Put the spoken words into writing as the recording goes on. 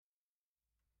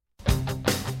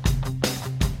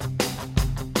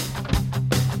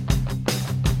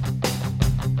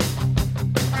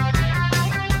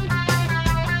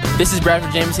This is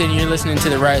Bradford Jameson, and you're listening to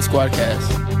the Riot Squadcast.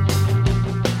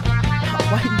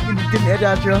 Why you didn't edit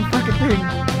out your own fucking thing?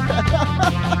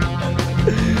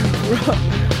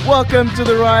 Welcome to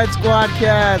the Riot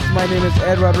Squadcast. My name is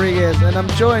Ed Rodriguez, and I'm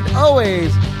joined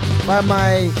always by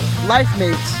my life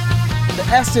mates, the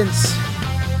essence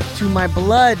to my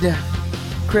blood,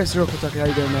 Chris Rokotucker. How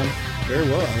you doing, man? Very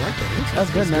well. I like that intro.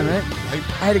 That's good, man, right? I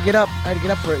had to get up.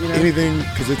 For it, you know. Anything,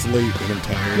 because it's late and I'm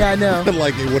tired. Yeah, I know.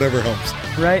 Like it, whatever helps.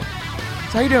 Right?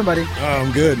 So how you doing, buddy?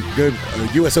 I'm good. Good.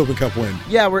 U.S. Open Cup win.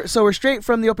 Yeah, we're straight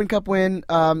from the Open Cup win.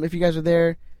 If you guys were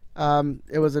there,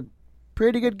 it was a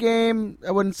pretty good game.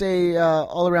 I wouldn't say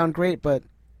all around great, but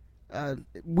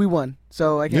we won,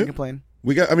 so I can't complain.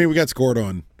 We got scored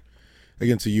on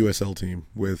against a USL team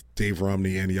with Dave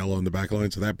Romney and Yellow in the back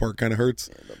line, so that part kind of hurts.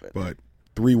 Yeah, but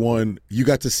 3-1, you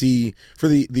got to see, for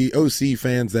the OC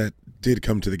fans that did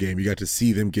come to the game, you got to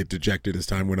see them get dejected as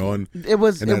time went on. I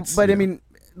mean,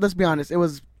 let's be honest, it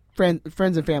was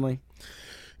friends and family.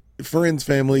 Friends,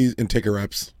 families, and ticker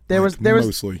reps. There was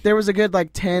mostly. There was a good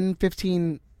 10,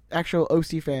 15 actual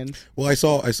OC fans. Well, I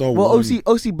saw well, one,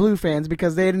 OC Blue fans,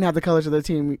 because they didn't have the colors of their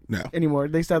team anymore.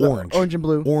 They still had orange and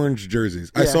blue. Orange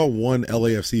jerseys. Yeah. I saw one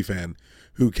LAFC fan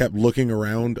who kept looking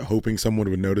around, hoping someone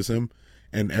would notice him,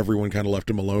 and everyone kind of left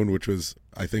him alone, which was,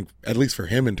 I think, at least for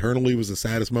him internally, was the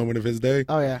saddest moment of his day.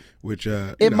 Oh, yeah. Which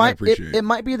I appreciate. It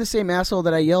might be the same asshole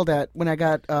that I yelled at when I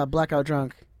got blackout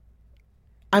drunk.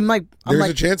 There's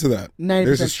a chance of that. 90%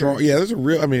 There's a strong, sure. yeah, there's a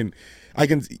real,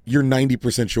 you're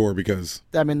 90% sure because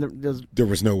there's there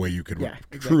was no way you could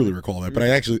truly recall that. But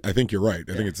I think you're right.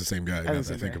 I think it's the same guy now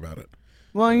that I think about it.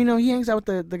 Well, he hangs out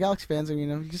with the Galaxy fans,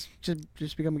 and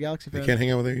just become a Galaxy fan. They can't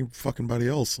hang out with any fucking body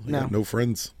else. They got no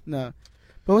friends. No.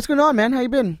 But what's going on, man? How you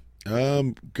been?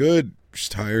 Good.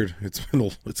 Just tired. It's been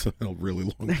a really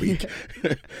long week.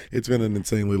 It's been an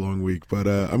insanely long week, but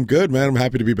I'm good, man. I'm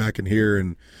happy to be back in here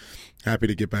and happy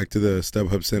to get back to the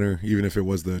StubHub Center, even if it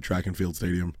was the track and field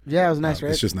stadium. Yeah, it was nice, right?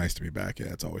 It's just nice to be back.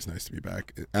 Yeah, it's always nice to be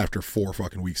back after 4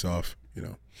 fucking weeks off.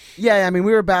 Yeah, we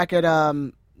were back at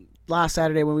last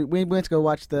Saturday when we went to go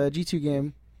watch the G2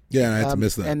 game. Yeah, I had to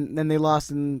miss that. And then they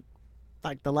lost in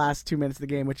the last 2 minutes of the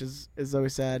game, which is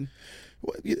always sad.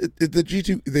 Well, the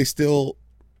G2, they still,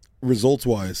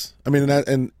 results-wise,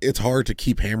 and it's hard to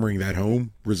keep hammering that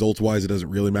home. Results-wise, it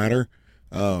doesn't really matter.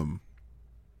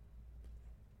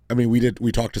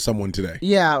 We talked to someone today.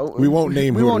 Yeah. We won't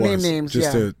name who it was. We won't name names,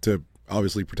 just to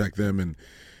obviously protect them, and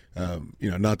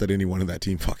not that anyone in that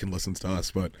team fucking listens to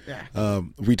us, but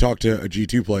we talked to a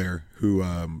G2 player who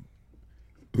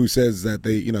says that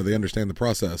they understand the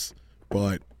process,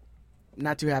 but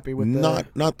not too happy with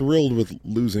not thrilled with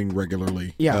losing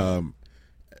regularly. Yeah.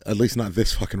 At least not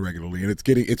this fucking regularly, and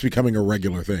it's becoming a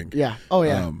regular thing. Yeah. Oh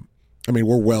yeah.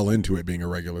 We're well into it being a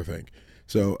regular thing,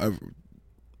 so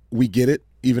we get it.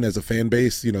 Even as a fan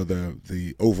base,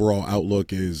 the overall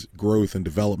outlook is growth and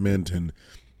development and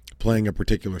playing a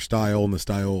particular style, and the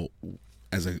style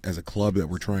as a club that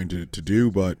we're trying to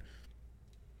do, but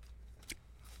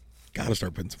gotta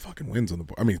start putting some fucking wins on the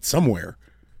board. Somewhere.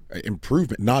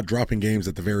 Improvement, not dropping games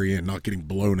at the very end, not getting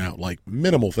blown out,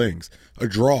 minimal things. A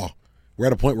draw. We're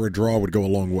at a point where a draw would go a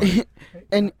long way.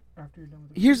 And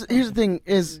here's the thing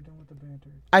is,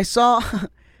 I saw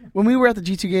when we were at the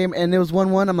G2 game and it was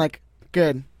 1-1, I'm like,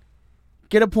 good.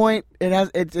 Get a point.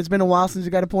 It's been a while since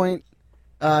we got a point.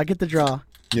 Get the draw.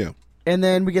 Yeah. And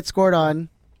then we get scored on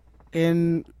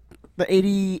in the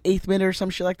 88th minute or some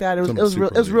shit like that. It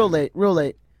was real late,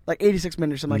 like 86th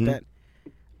minute or something like that.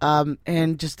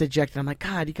 And just dejected. I'm like,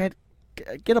 God, you got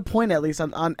get a point at least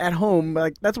on at home.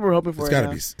 That's what we're hoping for.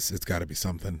 It's got to be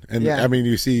something. And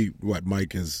you see what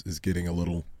Mike is getting a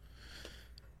little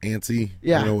antsy.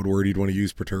 Yeah. I don't know what word you'd want to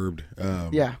use. Perturbed.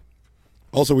 Yeah.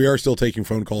 Also, we are still taking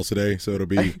phone calls today, so it'll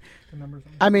be.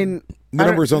 The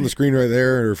number's on the screen right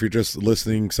there, or if you're just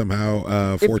listening somehow,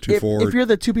 424. If you're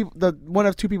the one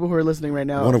of two people who are listening right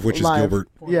now, one of which live, is Gilbert.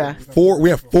 Yeah. We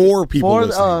have 4 people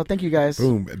listening. Oh, thank you guys.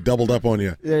 Boom, doubled up on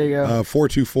you. There you go.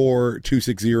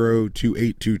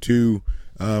 424-260-2822.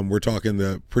 We're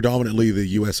talking predominantly the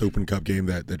U.S. Open Cup game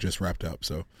that just wrapped up.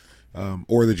 So,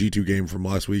 or the G2 game from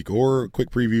last week, or a quick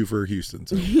preview for Houston.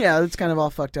 So. Yeah, it's kind of all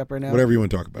fucked up right now. Whatever you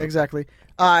want to talk about. Exactly.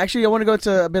 Actually, I want to go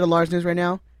to a bit of Lars news right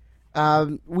now.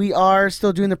 We are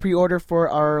still doing the pre-order for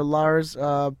our Lars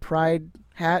Pride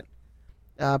hat.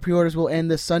 Pre-orders will end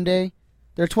this Sunday.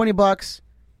 They're $20.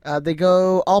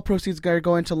 All proceeds are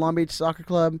going to Long Beach Soccer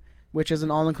Club, which is an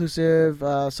all-inclusive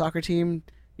soccer team.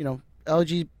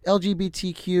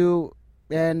 LGBTQ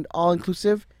and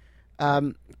all-inclusive.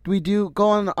 We do go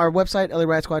on our website,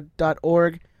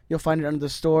 LARiotSquad.org. You'll find it under the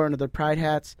store, under the Pride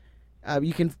hats.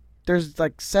 You can there's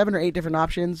like 7 or 8 different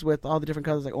options with all the different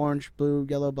colors like orange, blue,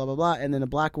 yellow, blah blah blah, and then a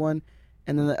black one,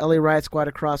 and then the LA Riot Squad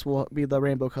across will be the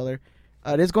rainbow color.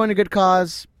 It is going to good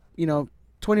cause.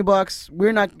 $20.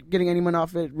 We're not getting any money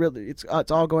off it. Really, it's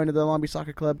all going to the Long Beach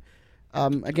Soccer Club.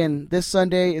 Again, this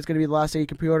Sunday is going to be the last day you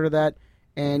can pre-order that,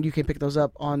 and you can pick those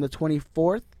up on the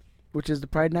 24th, which is the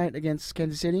Pride Night against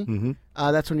Kansas City. Mm-hmm.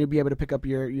 That's when you'll be able to pick up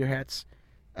your hats.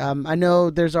 I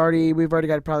know we've already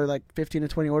got probably like 15 to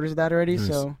 20 orders of that already, Nice.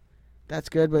 So that's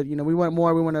good. But we want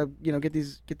more. We want to get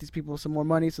these people some more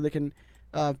money so they can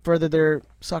further their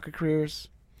soccer careers.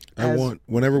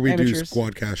 Whenever we do amateurs.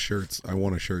 Squadcast shirts, I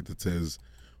want a shirt that says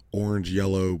orange,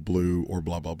 yellow, blue, or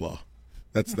blah blah blah.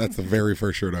 That's the very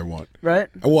first shirt I want. Right.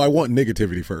 Well, I want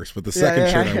negativity first, but the second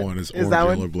yeah. shirt I want is Is orange, that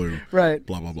one? yellow, blue, Right.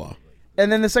 blah blah blah.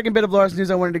 And then the second bit of Lars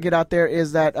news I wanted to get out there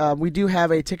is that we do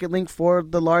have a ticket link for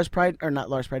the Lars Pride, or not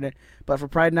Lars Pride Night, but for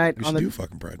Pride Night. We should do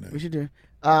fucking Pride Night. We should do.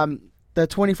 The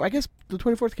 24th, I guess the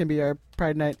 24th can be our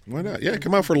Pride Night. Why not? Yeah,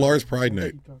 come out for Lars Pride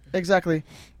Night. Exactly.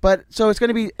 But so it's going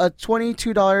to be a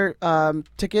 $22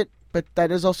 ticket, but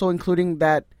that is also including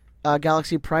that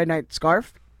Galaxy Pride Night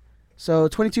scarf. So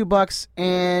 $22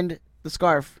 and the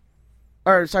scarf.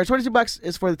 Or sorry, $22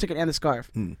 is for the ticket and the scarf.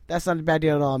 That's not a bad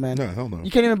deal at all, man. No, hell no. You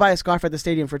can't even buy a scarf at the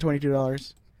stadium for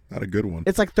 $22. Not a good one.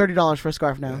 It's like $30 for a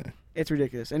scarf now. Yeah. It's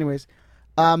ridiculous. Anyways,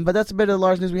 but that's a bit of the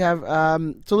Lars news we have.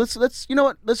 So let's you know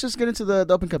what? Let's just get into the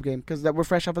Open Cup game because we're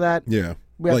fresh off of that. Yeah,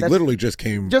 That's- literally just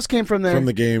came from there. from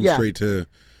the game Yeah. straight to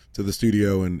the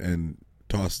studio and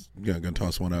toss. Yeah, gonna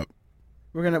toss one up.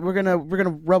 We're gonna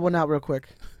rub one out real quick.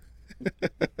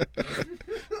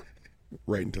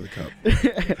 Right into the cup.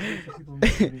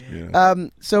 Yeah.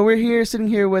 So we're here, sitting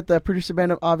here with producer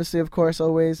Ben, obviously, of course,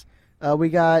 always. We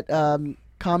got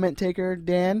comment taker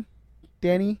Danny.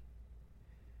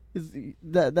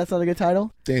 That's not a good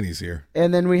title. Danny's here.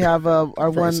 And then we have our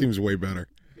Probably one. seems way better.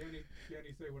 Danny,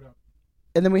 say what up.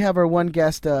 And then we have our one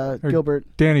guest, Gilbert.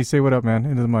 Danny, say what up, man,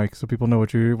 into the mic so people know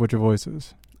what your voice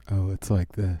is. Oh, it's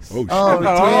like this. Oh, shit. Oh,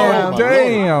 Oh, damn.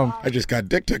 damn. I just got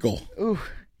dick tickle. Ooh.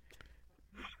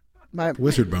 My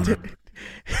Wizard boner.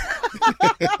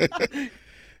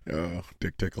 Oh,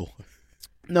 dick tickle.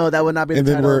 No, that would not be the And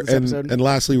then title of this episode. and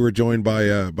lastly we're joined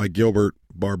by Gilbert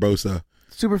Barbosa,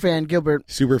 Superfan Gilbert.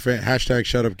 super fan. #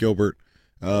 Shut Up Gilbert.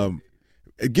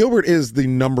 Gilbert is the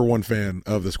 #1 fan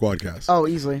of the Squadcast. Oh,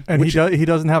 easily. And he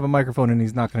doesn't have a microphone and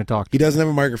he's not going to talk. He doesn't have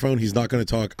a microphone. He's not going to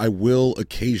talk. I will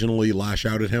occasionally lash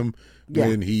out at him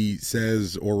when he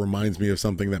says or reminds me of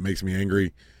something that makes me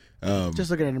angry.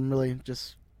 Just looking at him, really,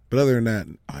 just. But other than that,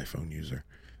 iPhone user.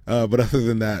 But other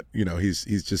than that, he's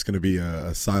just going to be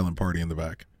a silent party in the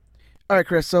back. All right,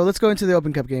 Chris. So let's go into the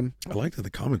Open Cup game. I like that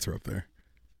the comments are up there.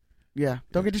 Yeah,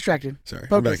 don't get distracted. Sorry,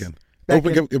 Focus. I'm back in. Back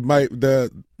Open in.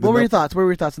 Cup. What were your thoughts? What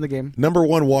were your thoughts on the game?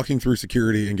 #1, walking through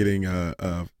security and getting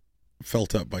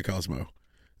felt up by Cosmo.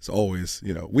 It's always,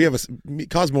 we have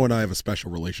Cosmo and I have a special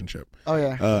relationship. Oh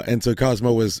yeah. And so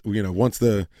Cosmo was, once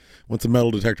the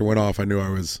metal detector went off, I knew I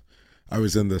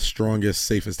was in the strongest,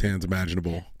 safest hands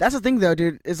imaginable. That's the thing, though,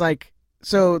 dude. Is like,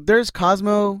 so there's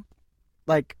Cosmo,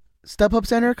 like StubHub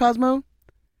Center Cosmo,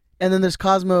 and then there's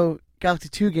Cosmo Galaxy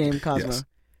 2 game Cosmo, Yes.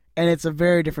 and it's a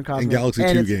very different Cosmo. In Galaxy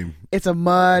And 2 it's, game, it's a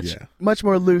much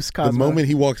more loose Cosmo. the moment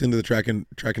he walked into the track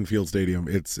and field stadium,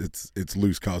 it's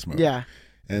loose Cosmo. Yeah.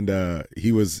 And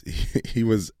he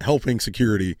was helping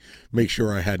security make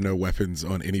sure I had no weapons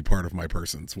on any part of my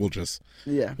persons. We'll just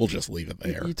leave it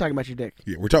there. You talking about your dick?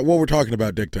 Yeah, we're talking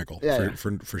about dick tickle Yeah,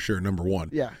 for sure. #1.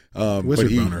 Yeah. But Wizard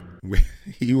boner.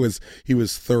 he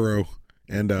was thorough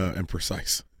and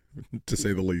precise, to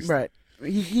say the least. Right.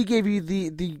 He gave you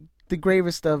the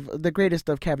greatest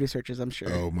of cavity searches, I'm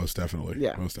sure. Oh, most definitely.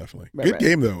 Yeah. Most definitely. Right, Good right.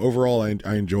 game though. Overall,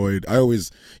 I enjoyed. I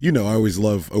always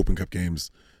love Open Cup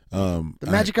games. The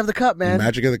magic of the cup, man. The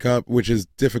magic of the cup, which is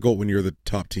difficult when you're the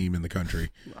top team in the country.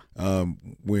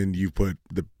 When you put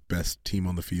the best team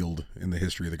on the field in the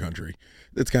history of the country,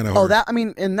 it's kind of hard.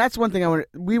 And that's one thing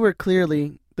we were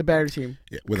clearly the better team.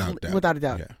 Yeah, without doubt. Without a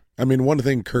doubt. Yeah. I mean, one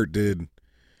thing Kurt did.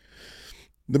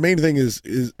 The main thing is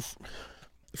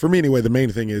for me anyway. The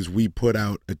main thing is we put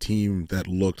out a team that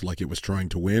looked like it was trying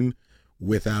to win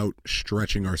without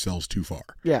stretching ourselves too far.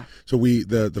 Yeah. So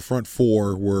the front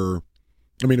four were.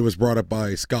 I mean, it was brought up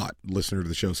by Scott, listener to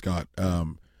the show, Scott,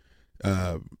 that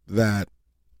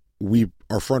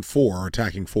our front four, our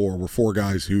attacking four, were 4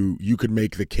 guys who you could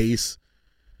make the case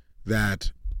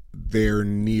that they're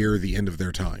near the end of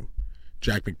their time.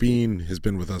 Jack McBean has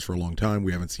been with us for a long time.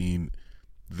 We haven't seen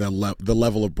the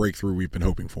level of breakthrough we've been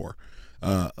hoping for.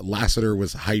 Lassiter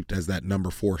was hyped as that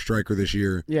 #4 striker this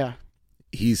year. Yeah.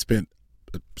 He spent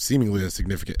seemingly a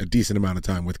decent amount of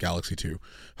time with Galaxy 2.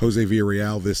 Jose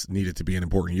Villarreal, this needed to be an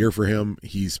important year for him.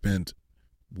 He spent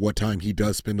what time he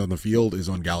does spend on the field is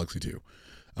on Galaxy 2.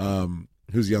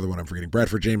 Who's the other one I'm forgetting?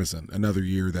 Bradford Jamison, another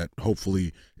year that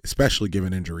hopefully, especially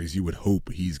given injuries, you would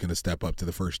hope he's going to step up to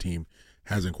the first team.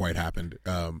 Hasn't quite happened.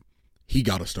 He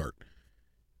got a start.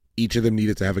 Each of them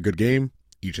needed to have a good game.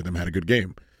 Each of them had a good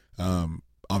game.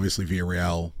 Obviously,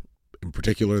 Villarreal in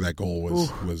particular, that goal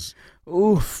was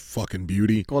fucking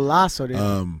beauty. Golazo,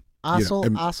 dude.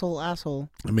 Asshole.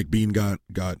 And McBean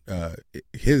got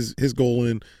his goal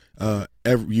in.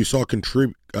 You saw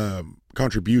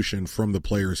contribution from the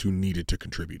players who needed to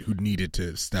contribute, who needed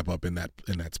to step up in that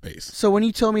space. So when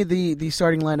you told me the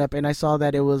starting lineup, and I saw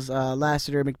that it was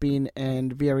Lassiter, McBean,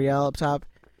 and Villarreal up top,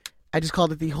 I just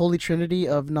called it the holy trinity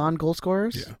of non-goal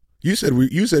scorers. Yeah, you said we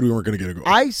weren't going to get a goal.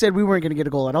 I said we weren't going to get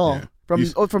a goal at all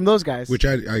from those guys, which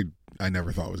I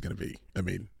never thought was going to be. I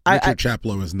mean, Richard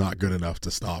Chaplow is not good enough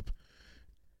to stop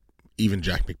even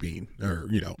Jack McBean, or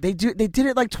they did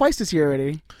it like twice this year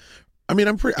already. I mean,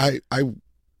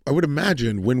 I would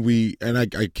imagine when we, and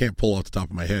I can't pull off the top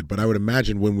of my head, but I would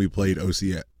imagine when we played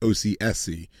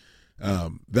OCSC,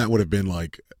 that would have been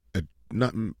like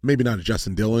maybe not a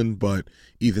Justin Dillon, but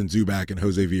Ethan Zubak and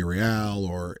Jose Villarreal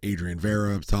or Adrian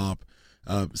Vera up top,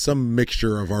 some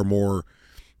mixture of our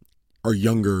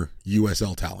younger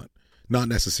USL talent. Not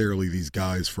necessarily these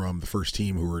guys from the first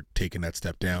team who were taking that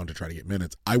step down to try to get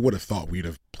minutes. I would have thought we'd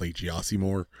have played Giassi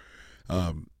more.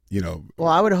 Well,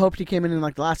 I would have hoped he came in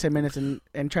like the last 10 minutes and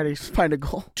tried to find a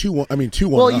goal. 2-1. I mean, 2-1.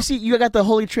 Well, up. you see, you got the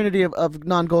holy trinity of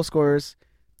non-goal scorers.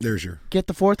 There's your. Get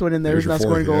the fourth one in there. Who's not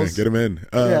scoring goals? Get him in.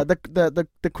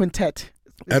 The quintet.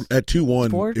 At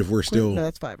 2-1, if we're still. No,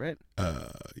 that's 5, right?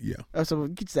 Yeah. Oh, so we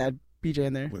could just add BJ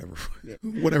in there.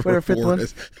 Whatever fifth one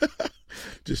is.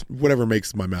 Just whatever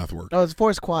makes my math work. Oh, it's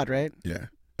 4 is quad, right? Yeah.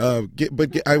 I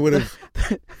would have.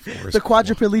 The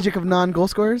quadriplegic of non-goal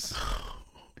scorers.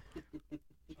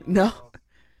 No.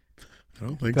 I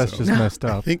don't think that's so. just messed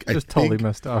up. Totally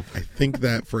messed up. I think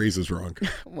that phrase is wrong.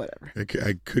 Whatever.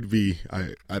 I could be.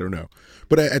 I don't know.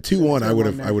 But at 2-1, I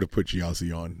would have put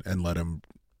Giassi on and let him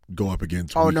go up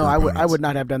against. Oh no, opponents. I would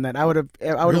not have done that. I would have.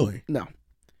 Really? No.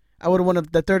 I would have won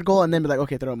the third goal and then be like,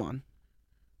 okay, throw him on.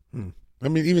 I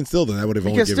mean, even still, then I would have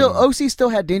because only given OC still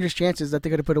had dangerous chances that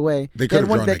they could have put away. They could have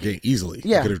drawn that game easily.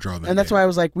 Yeah, they could have drawn that. And that's why I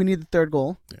was like, we need the third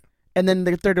goal. Yeah. And then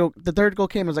the third goal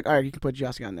came. I was like, all right, you can put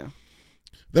Giassi on now.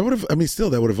 That would have. I mean, still,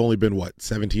 that would have only been what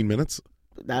 17 minutes.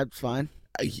 That's fine.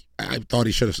 I thought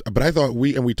he should have, but I thought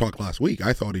we talked last week.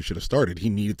 I thought he should have started. He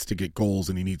needs to get goals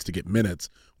and he needs to get minutes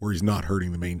where he's not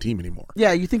hurting the main team anymore.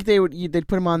 Yeah, you think they'd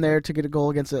put him on there to get a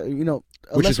goal against a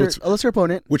lesser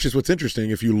opponent. Which is what's interesting.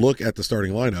 If you look at the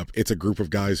starting lineup, it's a group of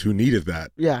guys who needed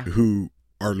that. Yeah. Who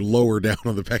are lower down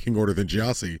on the pecking order than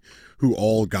Giassi, who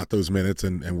all got those minutes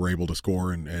and were able to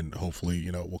score and hopefully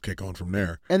we'll kick on from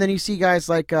there. And then you see guys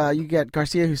like you get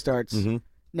Garcia who starts. Mm-hmm.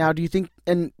 Now, do you think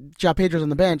and Ja Pedro's on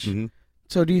the bench? Mm-hmm.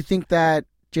 So do you think that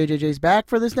JJJ's back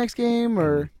for this next game,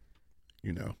 or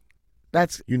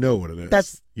that's what it is?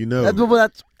 That's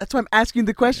why I'm asking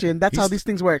the question. That's how these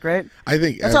things work, right? I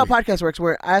think that's how a podcast works.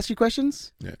 Where I ask you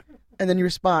questions, and then you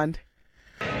respond.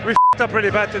 We f***ed up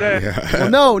really bad today. Yeah.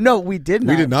 Well, no, we did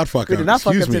not. We did not fuck up. We did not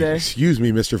fuck up today. Excuse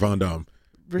me, Mr. Von Dam.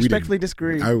 Respectfully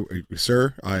disagree.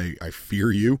 Sir, I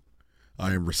fear you.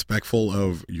 I am respectful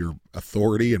of your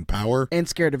authority and power. And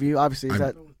scared of you, obviously.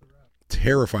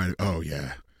 Terrified. Oh,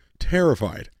 yeah.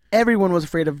 Terrified. Everyone was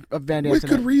afraid of Van Dam with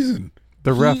tonight. good reason.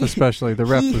 The ref especially. The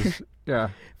ref was, yeah.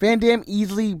 Van Dam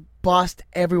easily bossed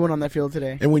everyone on that field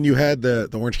today. And when you had the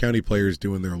Orange County players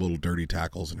doing their little dirty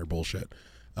tackles and their bullshit,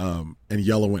 and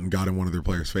Yellow went and got in one of their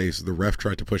players' face, the ref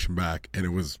tried to push him back, and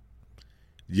it was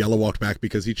Yellow walked back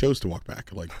because he chose to walk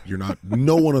back. Like,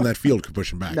 no one on that field could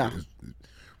push him back. No. It was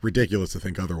ridiculous to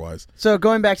think otherwise. So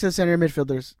going back to the center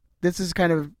midfielders, this is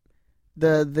kind of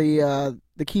the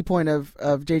key point of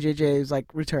JJJ's like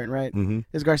return, right? Mm-hmm.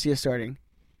 Is Garcia starting?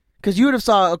 Because you would have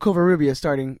saw Covarrubias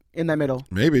starting in that middle.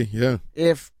 Maybe, yeah.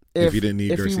 If you didn't need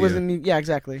Garcia. If he wasn't, yeah,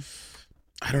 exactly.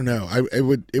 I don't know.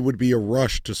 It would be a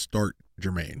rush to start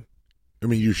Jermaine. I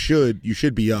mean, you should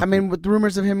be up. I mean, with the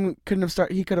rumors of him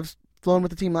he could have flown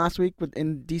with the team last week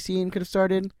in DC and could have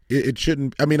started. It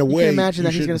shouldn't. I mean, you can imagine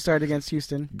that he's going to start against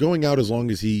Houston. Going out as long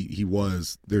as he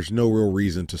was, there's no real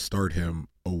reason to start him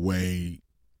away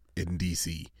in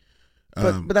DC.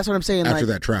 But that's what I'm saying. After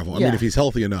that travel, yeah. I mean, if he's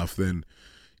healthy enough, then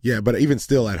yeah. But even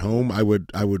still, at home, I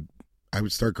would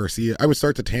start Garcia. I would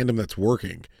start the tandem that's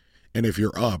working, and if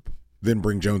you're up, then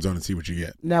bring Jones on and see what you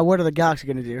get. Now, what are the Galaxy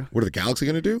going to do? What are the Galaxy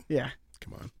going to do? Yeah.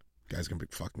 Come on. Guy's going to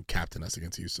be fucking captain us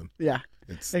against Houston. Yeah.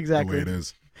 It's exactly the way it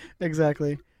is.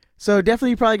 Exactly. So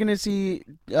definitely probably going to see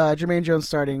Jermaine Jones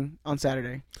starting on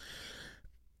Saturday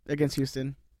against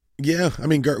Houston. Yeah, I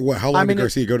mean, how long did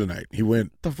Garcia go tonight? He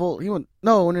went. He went.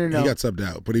 No. He got subbed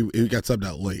out, but he got subbed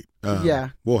out late. Yeah.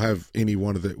 We'll have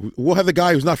We'll have the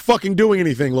guy who's not fucking doing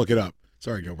anything look it up.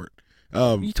 Sorry, Gilbert.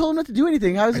 You told him not to do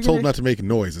anything. How is he I told him not to make a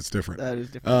noise. It's different. That is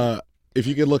different. If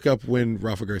you could look up when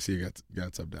Rafa Garcia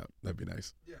got subbed out, that'd be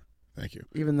nice. Yeah. Thank you.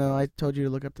 Even though I told you to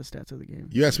look up the stats of the game.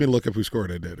 You asked me to look up who scored.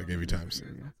 I did. I gave you times.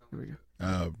 Yeah, here we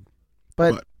go.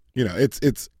 But you know,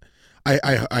 it's.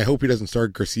 I hope he doesn't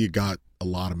start. Garcia got a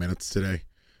lot of minutes today.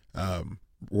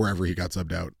 Wherever he got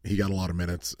subbed out, he got a lot of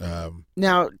minutes.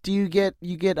 Now, do you get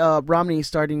Romney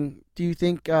starting? Do you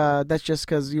think that's just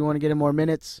because you want to get him more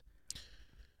minutes?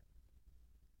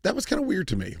 That was kind of weird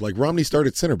to me. Like Romney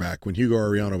started center back when Hugo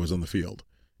Ariano was on the field,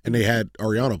 and they had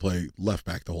Ariano play left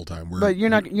back the whole time. But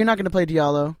you're not going to play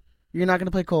Diallo. You're not going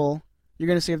to play Cole. You're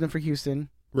going to save them for Houston.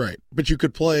 Right, but you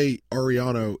could play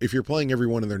Ariano if you're playing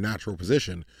everyone in their natural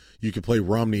position. You could play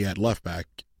Romney at left back,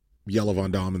 Jelle Van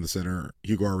Damme in the center,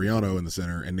 Hugo Ariano in the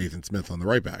center, and Nathan Smith on the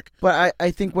right back. But I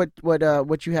think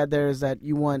what you had there is that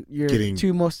you want your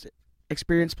two most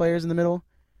experienced players in the middle,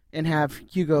 and have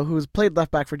Hugo, who's played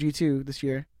left back for G2 this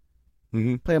year,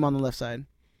 play him on the left side.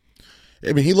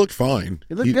 I mean, he looked fine.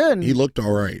 He looked good. He looked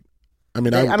all right. I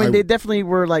mean, they definitely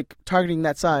were like targeting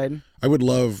that side.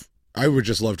 I would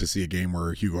just love to see a game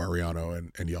where Hugo Ariano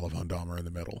and Jelle Van Damme are in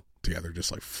the middle together,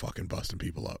 just like fucking busting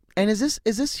people up. And is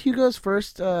this Hugo's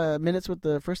first minutes with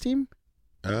the first team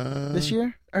this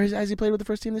year, or has he played with the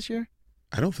first team this year?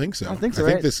 I don't think so. I think so. I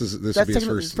think right? this will be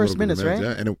his first minutes, right?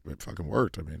 Yeah, and it fucking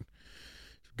worked. I mean,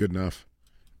 good enough.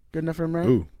 Good enough for him, right?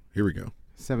 Ooh, here we go.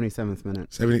 77th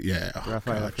minute. 70. Yeah.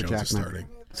 Rafael for Jones Jack is starting.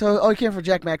 So he came for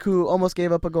Jack Mack, who almost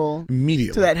gave up a goal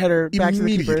immediately to that header back to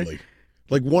the keeper.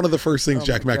 Like one of the first things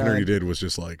Jack my McInerney God. did was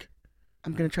just like,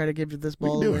 I'm gonna try to give you this What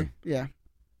are ball you away. doing? Yeah.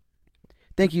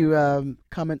 Thank you,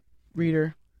 comment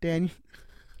reader Dan.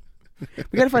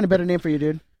 We gotta find a better name for you,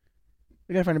 dude.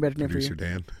 We gotta find a better name producer for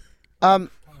you. Dan.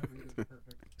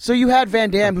 So you had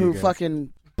Van Dam, Fuck you who guys.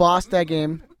 fucking bossed that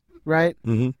game, right?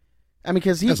 Mm-hmm. I mean,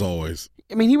 because As always,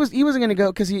 he wasn't gonna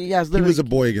go because he has he literally. was a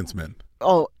boy against men.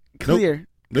 Oh, clear.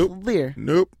 Nope. Clear.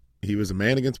 Nope. He was a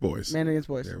man against boys. Man against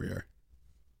boys. There we are.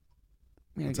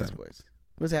 Man What's against that? boys.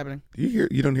 What's happening? You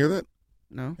don't hear that?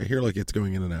 No. I hear like it's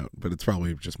going in and out, but it's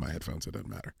probably just my headphones. It doesn't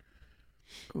matter.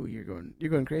 Oh, you're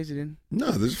going crazy, dude.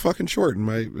 No, this is fucking short in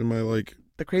my like.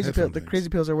 The crazy Headphone the things. crazy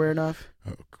pills are wearing off.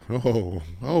 Oh!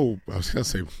 I was gonna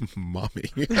say,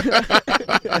 mommy.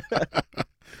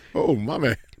 Oh,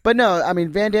 mommy. But no, I mean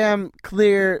Van Dam,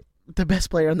 clear the best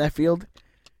player on that field.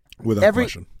 Without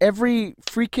question. Every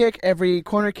free kick, every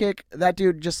corner kick, that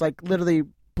dude just like literally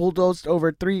bulldozed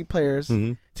over 3 players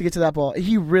Mm-hmm. to get to that ball.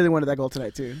 He really wanted that goal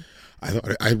tonight too.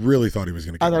 I really thought he was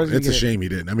going to get it. It's a shame he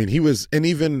didn't. I mean, he was, and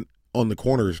even on the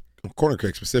corner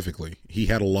kick specifically, he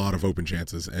had a lot of open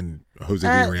chances, and Jose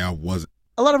Villarreal was.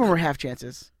 A lot of them were half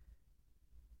chances.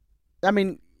 I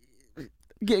mean,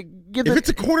 give If it's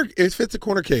a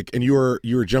corner kick and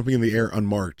you're jumping in the air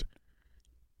unmarked,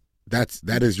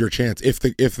 that is your chance. If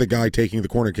the guy taking the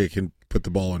corner kick can put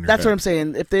the ball on your That's head. what I'm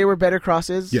saying. If they were better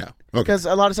crosses, Yeah, okay. Because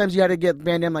a lot of times you had to get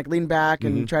Van Dam like lean back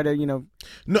and try to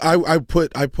No, I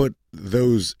put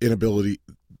those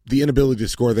the inability to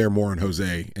score there more on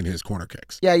Jose and his corner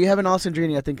kicks. Yeah, you have an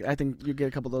Alessandrini. I think you get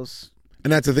a couple of those.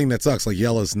 And that's the thing that sucks. Like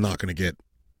Yella's not going to get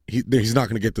he's not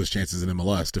going to get those chances in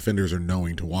MLS. Defenders are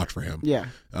knowing to watch for him. Yeah.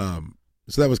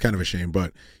 So that was kind of a shame,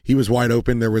 but he was wide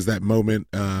open. There was that moment.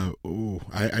 I know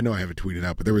I have it tweeted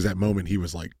out, but there was that moment he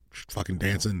was like fucking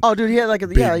dancing. Oh, dude, he had like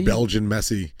Belgian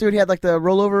Messi. Dude, he had like the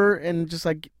rollover and just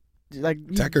like he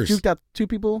Techers. juked out 2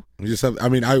 people.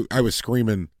 I was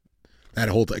screaming that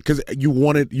whole time because you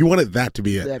wanted that to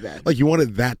be it. That bad. Like you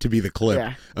wanted that to be the clip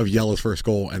Yeah. of Yella's first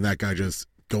goal, and that guy just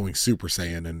going Super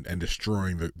Saiyan and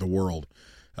destroying the world.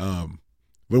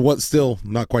 But what's still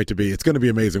not quite to be. It's going to be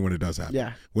amazing when it does happen.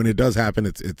 Yeah. When it does happen,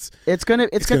 it's gonna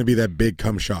going to be that big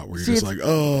come shot where you're just like,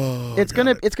 oh. It's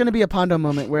gonna be a Pondo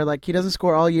moment where like he doesn't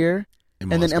score all year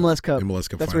and then MLS Cup. MLS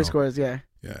Cup. That's final. where he scores. Yeah.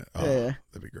 Yeah. Yeah, yeah.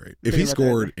 That'd be great. Think If he about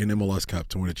scored in MLS Cup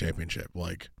to win a championship,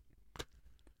 like,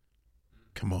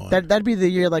 come on. That'd be the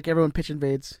year like everyone pitch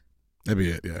invades. That'd be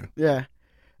it. Yeah.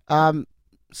 Yeah.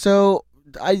 So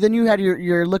then you had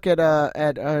your look at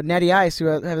Natty Ice, who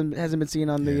hasn't been seen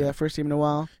on the first team in a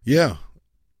while. Yeah.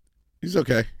 He's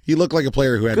okay. He looked like a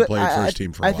player who hadn't played first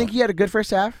team for a while. I think he had a good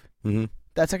first half. Mm-hmm.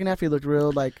 That second half, he looked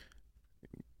real like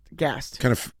gassed.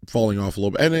 Kind of falling off a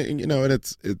little bit, and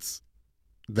it's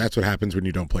that's what happens when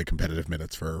you don't play competitive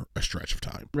minutes for a stretch of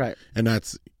time, Right. and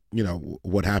that's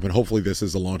what happened. Hopefully, this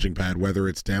is a launching pad. Whether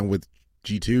it's down with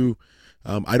G2,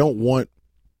 I don't want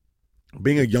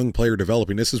being a young player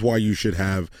developing. This is why you should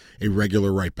have a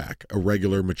regular right back, a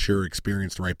regular, mature,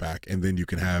 experienced right back, and then you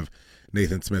can have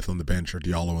Nathan Smith on the bench or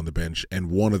Diallo on the bench,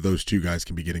 and one of those two guys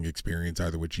can be getting experience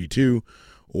either with G2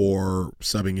 or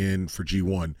subbing in for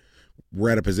G1. We're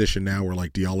at a position now where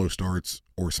like Diallo starts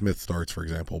or Smith starts, for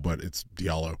example, but it's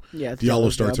Diallo. Yeah,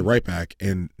 Diallo starts at right back,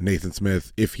 and Nathan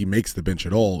Smith, if he makes the bench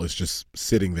at all, is just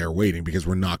sitting there waiting because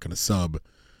we're not going to sub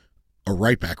a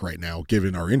right back right now,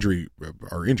 given our injury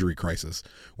crisis.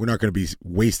 We're not going to be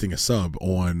wasting a sub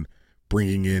on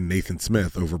bringing in Nathan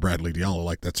Smith over Bradley Diallo.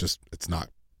 Like that's just it's not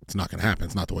going to happen.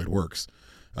 It's not the way it works.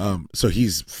 So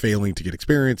he's failing to get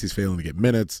experience. He's failing to get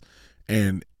minutes,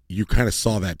 and you kind of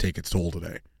saw that take its toll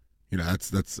today. You know,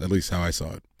 that's at least how I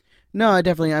saw it. No, I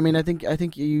definitely. I mean, I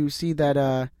think you see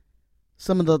that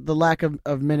some of the lack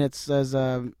of minutes as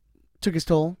took its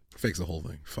toll. Fakes the whole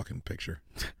thing. Fucking picture.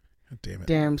 God damn it.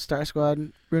 Damn Star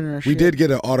Squad ruining our We shit. did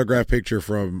get an autograph picture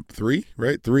from three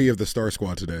of the Star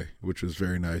Squad today, which was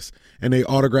very nice. And they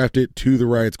autographed it to the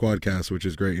Riot Squad cast, which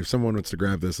is great. If someone wants to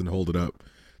grab this and hold it up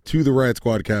to the Riot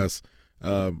Squad cast,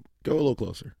 go a little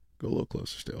closer. Go a little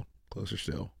closer still. Closer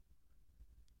still.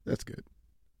 That's good.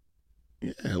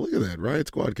 Yeah, look at that. Riot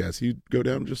Squad cast. You go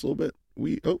down just a little bit.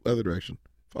 Other direction.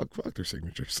 Fuck their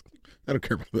signatures. I don't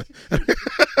care about that.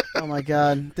 Oh my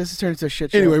god, this has turned into a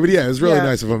shit show. Anyway, but yeah, it was really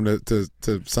nice of them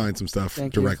to sign some stuff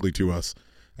Thank directly to us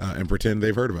and pretend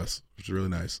they've heard of us, which is really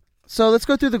nice. So let's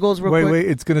go through the goals real quick. Wait,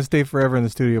 it's going to stay forever in the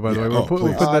studio, by the way. We'll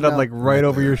put that up like right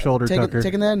over your shoulder, Tucker.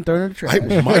 Taking that and throwing it in the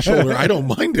trash. My shoulder, I don't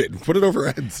mind it. Put it over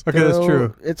Ed's. Okay, that's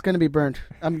true. It's going to be burnt.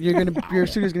 Your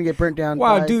studio's going to get burnt down.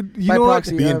 Wow, dude, you know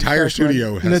proxy, The entire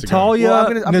studio has Natalia, to go. Well,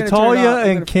 I'm gonna turn it off. I'm and gonna put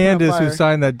it on Candace, who fire.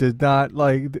 signed that, did not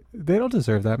like. They don't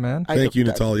deserve that, man. Thank you,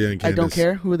 Natalia and Candace. I don't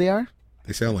care who they are.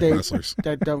 They sound like wrestlers.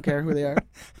 I don't care who they are.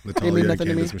 Natalia mean and nothing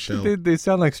to me. Candace Michelle. They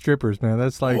sound like strippers, man.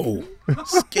 That's like. Oh,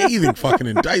 scathing fucking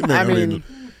indictment. I mean,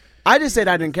 I just said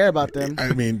I didn't care about them.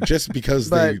 I mean, just because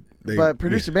but they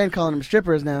producer Ben calling them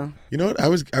strippers now. You know what? I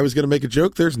was going to make a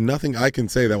joke. There's nothing I can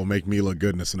say that will make me look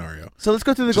good in a scenario. So let's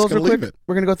go through the Just goals gonna real quick. leave it.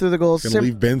 We're going to go through the goals. Going to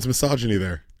leave Ben's misogyny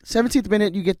there. 17th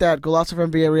minute, you get that golazo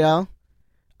from Villarreal.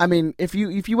 I mean, if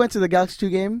you went to the Galaxy 2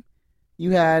 game,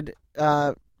 you had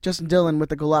Justin Dillon with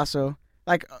the golazo,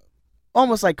 like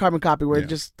almost like carbon copy, where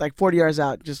just like 40 yards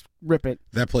out, just rip it.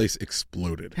 That place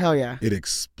exploded. Hell yeah! It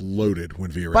exploded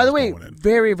when Villarreal. By the way, went in.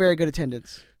 very very good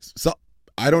attendance. So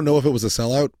I don't know if it was a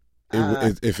sellout.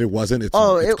 If it wasn't,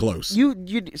 it's close.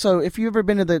 So if you've ever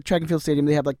been to the track and field stadium,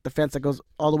 they have like the fence that goes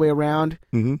all the way around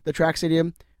the track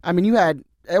stadium. I mean,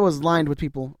 it was lined with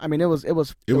people. I mean, it was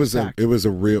packed. It was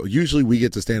a real. Usually we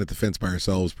get to stand at the fence by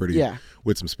ourselves,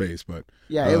 with some space, but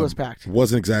it was packed. There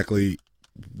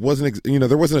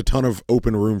wasn't a ton of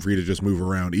open room for you to just move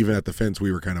around. Even at the fence,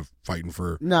 we were kind of fighting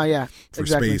for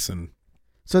space. And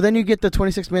so then you get the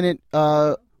 26th minute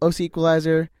OC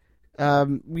equalizer.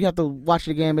 We have to watch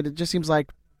it again, but it just seems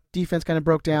like defense kind of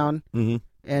broke down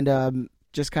and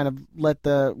just kind of let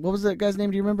what was that guy's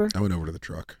name? Do you remember? I went over to the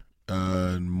truck.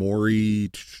 Maury,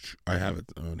 I have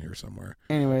it on here somewhere.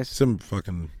 Anyways, some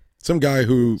guy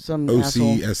who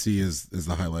asshole. SC is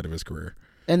the highlight of his career.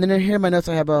 And then here in my notes,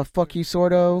 I have a fuck you,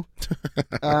 Sordo.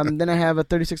 Then I have a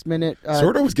 36-minute.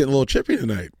 Sordo was getting a little chippy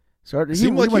tonight. Sordo,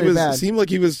 seemed like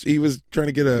he was trying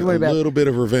to get a little bit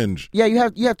of revenge. Yeah,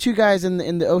 you have two guys in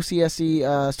the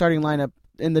OCSC starting lineup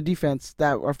in the defense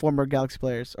that are former Galaxy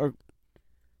players. Or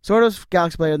Sordo's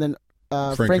Galaxy player, and then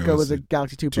Franco was a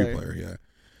Galaxy 2 player. Yeah.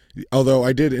 Although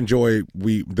I did enjoy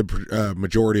the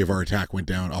majority of our attack went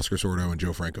down Oscar Sordo and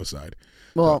Joe Franco's side.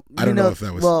 Well, I don't know if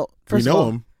that was. Well, first we know of all,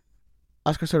 him.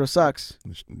 Oscar Sordo sucks.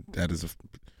 That is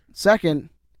Second,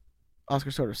 Oscar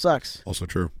Sordo sucks. Also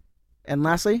true. And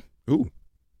lastly,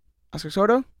 Oscar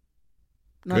Sordo,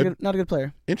 not a good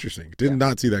player. Interesting. Did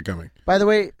not see that coming. By the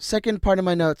way, second part of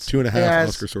my notes. 2.5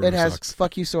 Oscar Sordo It has sucks.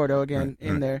 fuck you Sordo again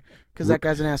in there because that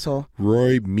guy's an asshole.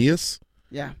 Roy Mias.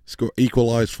 Yeah.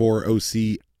 Equalized for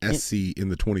OCSC in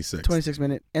the 26th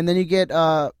minute. And then you get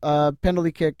a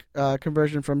penalty kick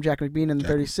conversion from Jack McBean in the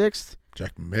 36th.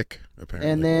 Jack Mick,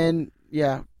 apparently. And then,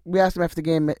 we asked him after the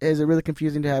game, is it really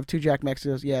confusing to have two Jack Micks? He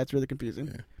goes, yeah, it's really confusing.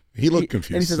 Yeah. He looked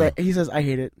confused. And he says, I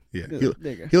hate it. Yeah.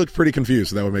 He looked pretty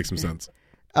confused, so that would make some sense.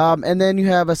 And then you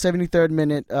have a 73rd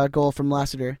minute goal from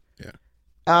Lassiter. Yeah.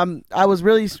 I was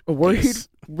really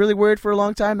worried for a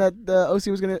long time that the OC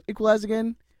was going to equalize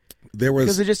again.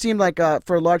 Because it just seemed like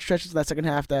for large stretches in that second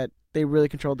half that they really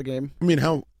controlled the game. I mean,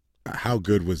 how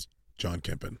good was John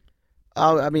Kempen?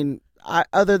 I mean,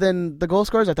 other than the goal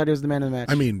scores, I thought he was the man of the match.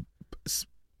 I mean,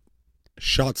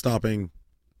 shot stopping,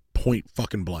 point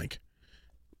fucking blank.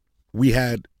 We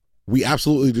had we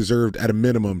absolutely deserved at a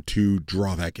minimum to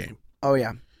draw that game. Oh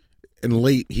yeah. And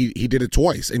late, he did it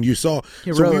twice, and you saw.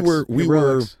 Heroics. So we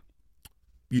were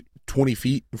 20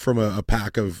 feet from a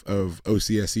pack of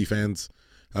OCSC fans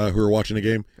who were watching the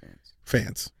game.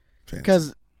 Fans.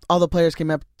 Because all the players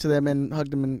came up to them and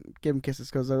hugged them and gave them kisses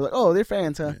because they were like, "Oh, they're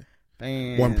fans, huh?" Yeah.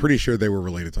 Fans. Well, I'm pretty sure they were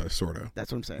related to us, sort of.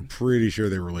 That's what I'm saying. Pretty sure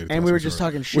they were related. And to we Oscar were just Sordo,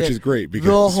 talking shit, which is great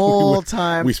because the whole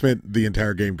time. We spent the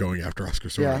entire game going after Oscar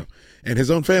Sordo, and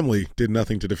his own family did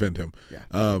nothing to defend him.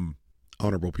 Yeah.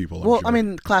 Honorable people. Well, sure. I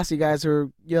mean, classy guys who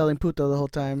were yelling "puto" the whole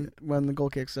time when the goal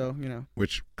kick. So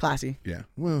which classy. Yeah.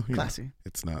 Well, classy.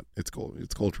 It's not. It's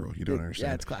cultural. You don't understand.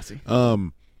 Yeah, it's classy.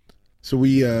 So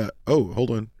we. Hold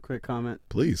on. Quick comment,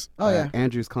 please. Oh yeah.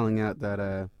 Andrew's calling out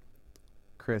that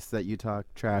Chris, that you talk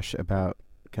trash about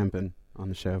Kempin on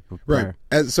the show. Right.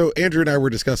 So Andrew and I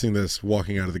were discussing this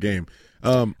walking out of the game.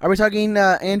 Are we talking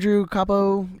Andrew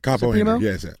Capo Supremo? Andrew,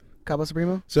 yes. Capo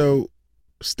Supremo. So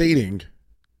stating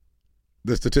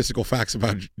the statistical facts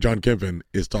about John Kempin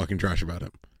is talking trash about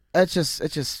him. It's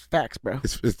just facts, bro.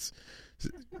 It's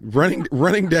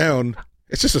running down.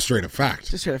 It's just a straight up fact.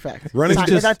 Just straight up fact.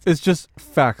 It's just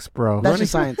facts, bro. That's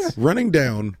just science. Running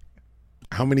down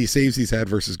how many saves he's had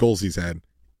versus goals he's had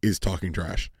is talking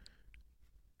trash.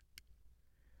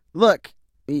 Look,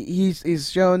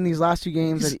 he's shown these last 2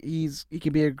 games that he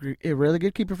can be a really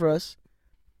good keeper for us.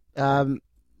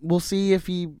 We'll see if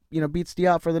he beats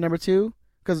Diop for the number 2,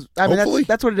 because I mean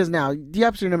that's what it is now.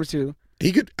 Diop's your number 2.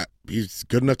 He's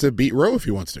good enough to beat Rowe if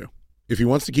he wants to. If he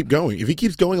wants to keep going, if he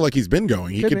keeps going like he's been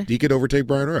going, he could overtake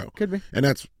Brian Rowe. Could be, and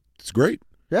it's great.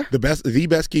 Yeah, the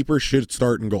best keeper should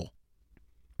start in goal.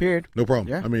 Period. No problem.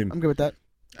 Yeah, I mean, I'm good with that.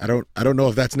 I don't know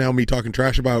if that's now me talking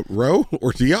trash about Rowe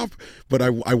or Diop, but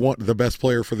I want the best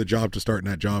player for the job to start in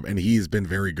that job, and he's been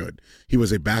very good. He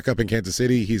was a backup in Kansas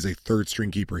City. He's a third string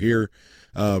keeper here,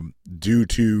 due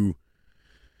to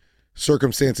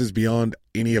circumstances beyond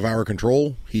any of our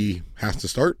control. He has to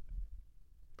start.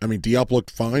 I mean, Diop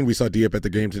looked fine. We saw Diop at the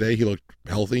game today. He looked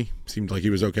healthy. Seemed like he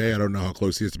was okay. I don't know how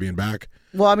close he is to being back.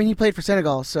 Well, I mean, he played for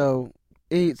Senegal, so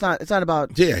it's not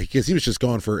about. Yeah, because he was just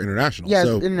gone for international. Yeah,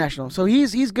 so, international. So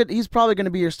he's good. He's probably going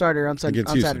to be your starter on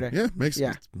Saturday.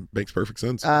 Yeah, makes perfect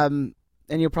sense. And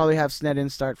you'll probably have Sneddon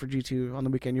start for G2 on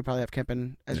the weekend. You'll probably have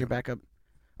Kempin as your backup,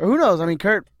 or who knows? I mean,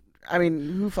 Kurt. I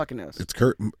mean, who fucking knows? It's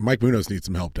Kurt. Mike Munoz needs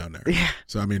some help down there. Yeah.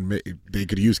 So I mean, they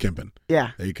could use Kempin. Yeah.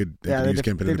 They could use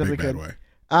Kempin in a big bad way.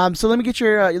 So let me get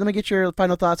your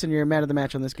final thoughts and your man of the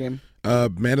match on this game.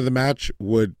 Man of the match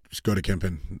would just go to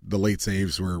Kempin. The late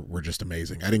saves were just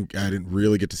amazing. I didn't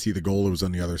really get to see the goal. It was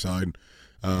on the other side,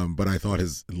 but I thought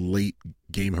his late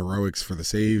game heroics for the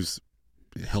saves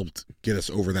helped get us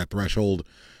over that threshold.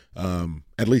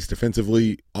 At least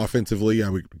defensively, offensively, I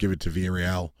would give it to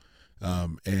Villarreal.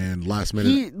 And last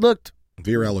minute,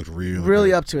 Villarreal looked really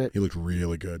good. Up to it. He looked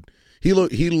really good. He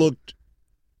looked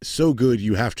so good,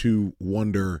 you have to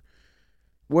wonder,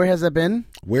 where has that been?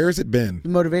 Where has it been? The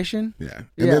motivation? Yeah.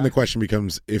 And then the question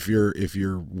becomes, if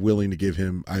you're willing to give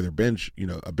him either a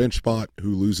bench spot,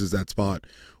 who loses that spot,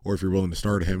 or if you're willing to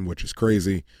start him, which is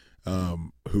crazy,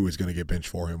 who is going to get benched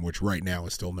for him, which right now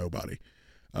is still nobody.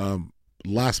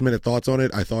 Last minute thoughts on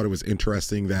it. I thought it was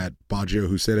interesting that Baggio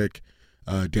Husidic,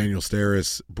 Daniel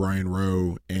Steres, Brian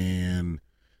Rowe, and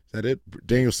is that it?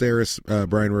 Daniel Steres,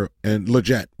 Brian Rowe, and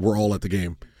Leggett were all at the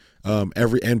game.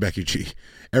 And Becky G,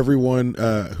 everyone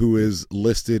who is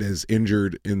listed as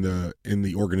injured in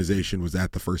the organization was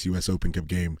at the first U.S. Open Cup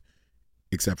game,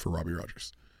 except for Robbie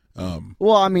Rogers.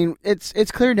 Well, I mean,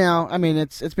 it's clear now. I mean,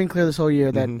 it's been clear this whole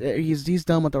year that he's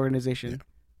done with the organization. Yeah.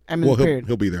 I mean,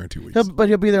 he'll be there in 2 weeks.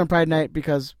 He'll be there on Pride Night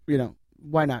because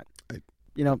why not?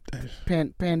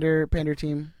 Pander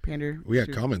team. We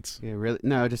got comments. Yeah, really.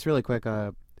 No, just really quick.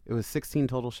 It was 16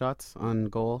 total shots on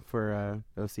goal for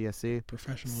OCSC.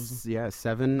 Professionalism. Yeah,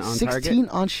 7 on 16 target. 16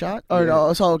 on shot? Or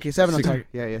no, so okay, 7 on target.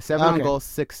 Yeah, 7 on goal,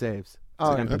 6 saves.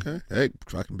 Oh, okay. Hey,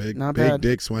 fucking big. Not big bad.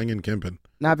 dick swinging Kempin.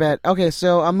 Not bad. Okay,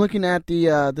 so I'm looking at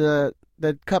the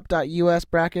Cup.US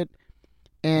bracket,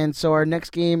 and so our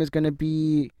next game is going to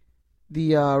be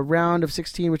the round of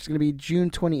 16, which is going to be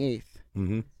June 28th.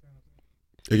 Mm-hmm.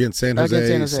 Against San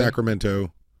Jose,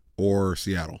 Sacramento, or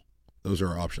Seattle. Those are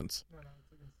our options.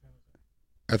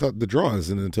 I thought the draw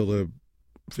isn't until the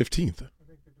 15th.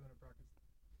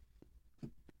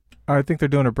 I think they're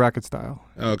doing a bracket style.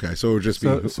 Okay, so it would just be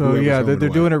they're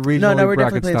doing a regional we're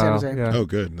bracket definitely playing style. San Jose. Yeah. Oh,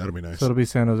 good. That'll be nice. So it'll be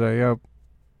San Jose. Yep.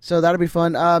 So that'll be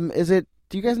fun.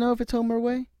 Do you guys know if it's home or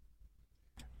away?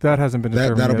 That hasn't been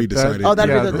determined. That'll yet. be decided.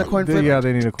 That'll be the coin flip. Yeah,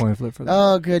 they need a coin flip for that.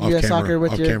 Oh, good. Off U.S. camera, soccer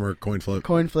with off your camera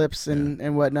coin flips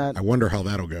and whatnot. I wonder how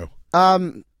that'll go.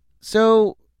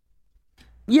 So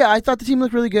Yeah, I thought the team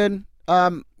looked really good.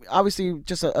 Obviously,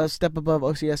 just a step above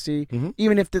OCSC. Mm-hmm.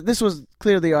 Even if this was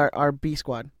clearly our B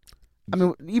squad. I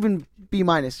mean, even B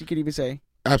minus, you could even say.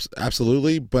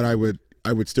 Absolutely, but I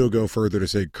would still go further to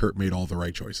say Kurt made all the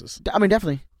right choices. I mean,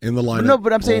 definitely In the lineup. No,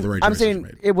 but I'm saying I'm saying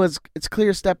it's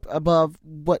clear step above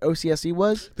what OCSC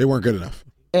was. They weren't good enough.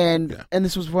 And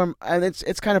this was from, and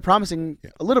it's kind of promising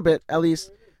a little bit, at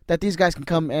least, that these guys can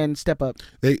come and step up.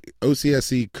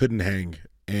 OCSC couldn't hang,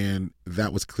 and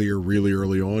that was clear really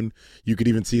early on. You could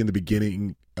even see in the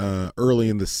beginning, early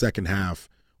in the second half,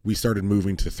 we started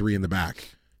moving to 3 in the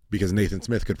back because Nathan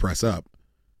Smith could press up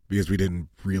because we didn't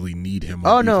really need him.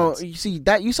 Oh no,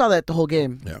 you saw that the whole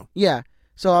game. Yeah.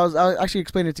 So I was actually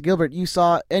explaining it to Gilbert. You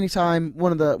saw anytime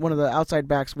one of the outside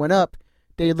backs went up,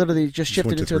 they literally just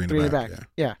shifted into a 3 in the back.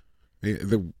 Yeah.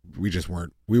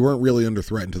 We weren't really under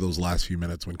threat until those last few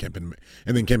minutes when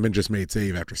Kempin just made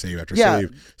save after save after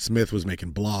save. Smith was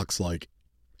making blocks, like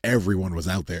everyone was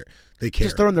out there. They care.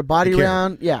 Just throwing their body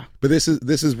around. Yeah. But this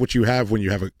is what you have when you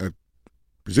have a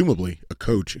presumably a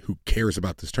coach who cares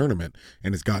about this tournament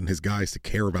and has gotten his guys to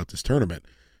care about this tournament.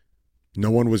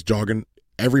 No one was jogging.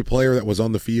 Every player that was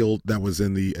on the field that was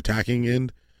in the attacking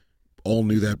end all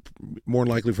knew that more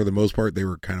than likely for the most part they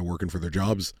were kind of working for their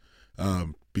jobs.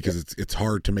 Because it's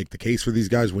hard to make the case for these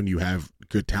guys when you have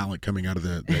good talent coming out of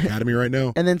the academy right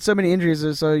now. And then so many injuries,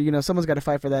 so someone's got to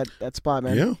fight for that spot,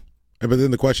 man. Yeah. But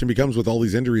then the question becomes, with all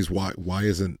these injuries, why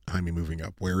isn't Jaime moving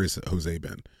up? Where is Jose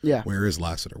been? Yeah. Where is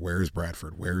Lassiter? Where is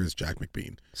Bradford? Where is Jack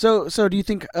McBean? So do you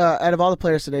think out of all the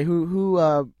players today,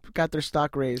 who got their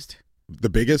stock raised? The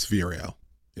biggest, Villarreal.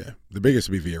 Yeah, the biggest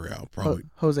would be Villarreal, probably.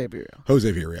 Jose Villarreal.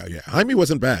 Jose Villarreal, yeah. Jaime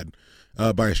wasn't bad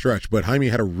by a stretch, but Jaime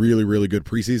had a really, really good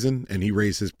preseason, and he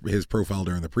raised his profile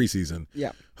during the preseason.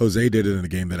 Yeah. Jose did it in a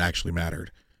game that actually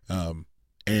mattered,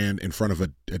 and in front of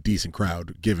a decent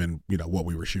crowd, given what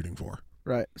we were shooting for.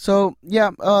 Right. So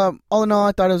yeah, all in all,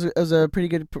 I thought it was a pretty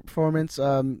good performance.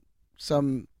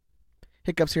 Some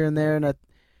hiccups here and there, and I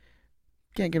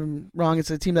can't get them wrong. It's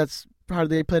a team that's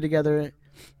hardly played together.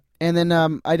 And then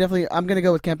I'm gonna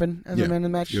go with Kempin as a man in the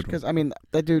match because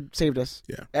that dude saved us.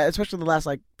 Yeah, especially the last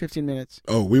 15 minutes.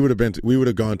 Oh, we would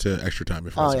have gone to extra time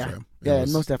if it wasn't for him. Yeah,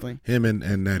 most definitely. Him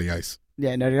and Natty Ice.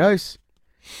 Yeah, Natty Ice.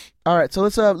 All right, so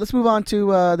let's move on to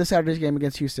the Saturday's game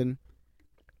against Houston.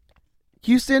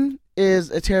 Houston is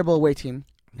a terrible away team.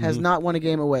 Has not won a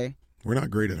game away. We're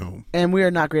not great at home, and we are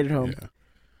not great at home. Yeah,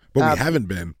 but we haven't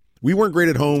been. We weren't great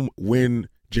at home when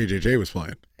JJJ was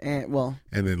playing. And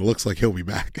then it looks like he'll be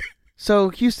back. So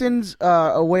Houston's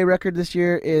away record this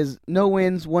year is no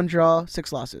wins, 1 draw,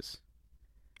 6 losses.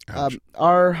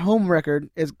 Our home record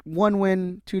is 1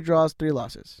 win, 2 draws, 3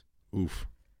 losses. Oof.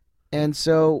 And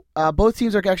so both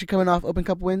teams are actually coming off Open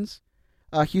Cup wins.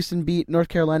 Houston beat North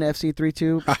Carolina FC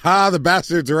 3-2. Ha! The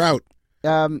bastards are out.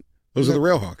 Those are the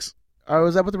Railhawks.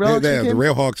 Was that what the Railhawks became? The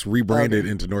Railhawks rebranded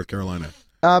into North Carolina.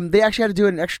 They actually had to do it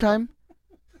in extra time.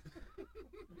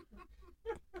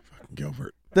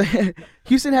 Gilbert.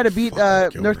 Houston had to beat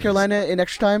North Carolina in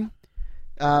extra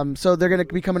time. So they're going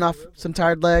to be coming off some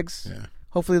tired legs. Yeah.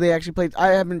 Hopefully they actually played. I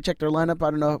haven't checked their lineup.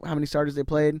 I don't know how many starters they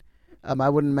played. I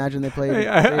wouldn't imagine they played. Hey,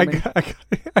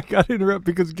 I got to interrupt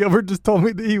because Gilbert just told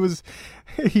me that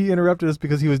he interrupted us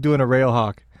because he was doing a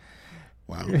Railhawk.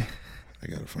 Wow. I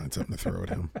got to find something to throw at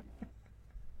him.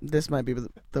 This might be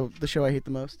the show I hate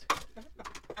the most.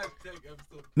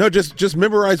 No, just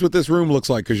memorize what this room looks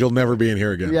like because you'll never be in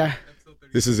here again. Yeah.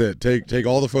 This is it. Take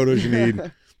all the photos you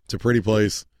need. It's a pretty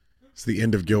place. It's the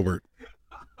end of Gilbert.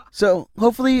 So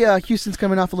hopefully Houston's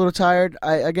coming off a little tired.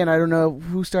 I don't know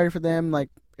who started for them. Like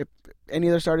if any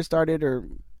other starters started, or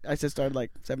I said started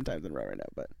 7 times in a row right now.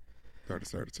 But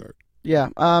start. Yeah.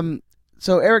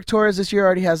 So Eric Torres this year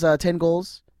already has 10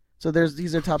 goals. So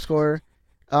he's their top scorer.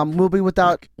 We'll be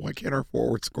without. Why can't our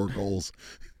forward score goals?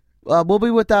 We'll be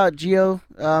without Gio,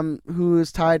 who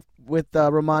is tied with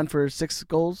Roman for 6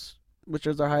 goals, which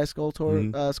is our highest goal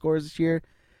scorers this year.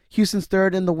 Houston's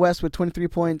third in the West with 23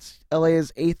 points. LA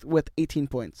is 8th with 18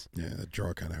 points. Yeah, that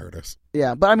draw kind of hurt us.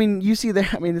 Yeah, but you see there.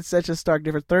 It's such a stark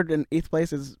difference. Third and 8th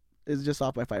place is just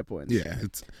off by 5 points. Yeah,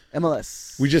 it's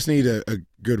MLS. We just need a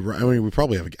good run. We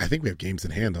probably have. I think we have games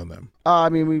in hand on them.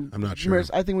 I'm not sure.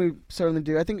 I think we certainly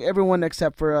do. I think everyone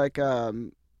except for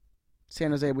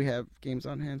San Jose, we have games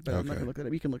on hand, but I'm not gonna look it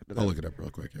up. You can look it up. I'll look it up real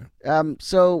quick. Yeah.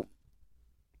 So,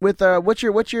 with what's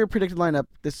your predicted lineup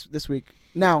this week?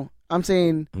 Now, I'm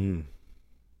saying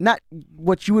not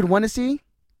what you would want to see,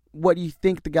 what you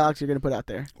think the Galaxy are going to put out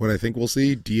there. What I think we'll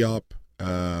see: Diop,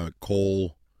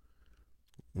 Cole.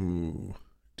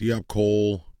 Diop,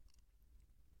 Cole.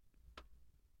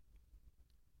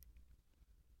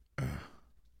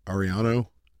 Ariano.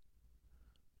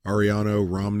 Ariano,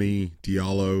 Romney,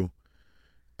 Diallo,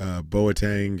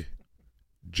 Boateng,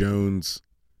 Jones,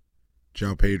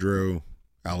 João Pedro,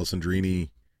 Alessandrini,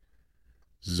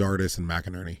 Zardes, and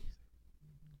McInerney.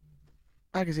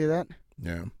 I can see that.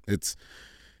 Yeah,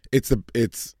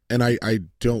 and I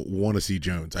don't want to see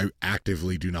Jones. I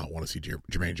actively do not want to see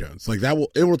Jermaine Jones. Like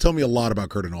it will tell me a lot about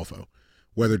Kurt Anolfo,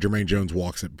 whether Jermaine Jones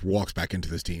walks back into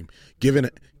this team.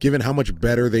 Given how much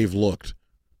better they've looked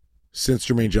since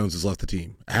Jermaine Jones has left the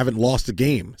team. I haven't lost a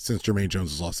game since Jermaine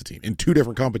Jones has lost the team in 2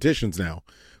 different competitions now,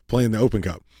 playing the Open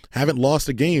Cup. Haven't lost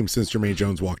a game since Jermaine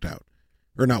Jones walked out,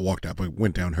 or not walked out, but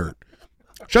went down hurt.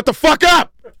 Shut the fuck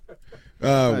up.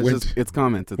 It's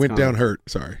comments. Went down hurt.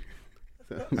 Sorry.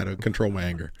 I don't control my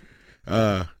anger.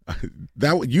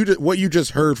 What you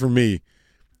just heard from me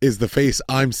is the face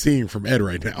I'm seeing from Ed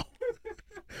right now.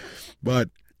 But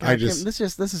God, let's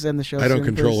just end the show. I don't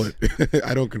soon, control please. it.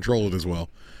 I don't control it as well.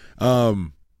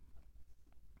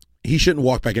 He shouldn't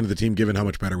walk back into the team given how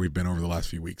much better we've been over the last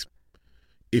few weeks.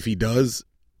 If he does,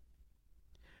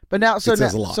 but now it says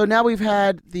a lot. So now we've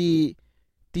had the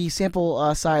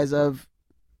sample size of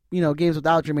games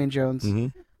without Jermaine Jones. Mm-hmm.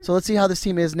 So let's see how this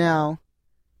team is now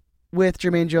with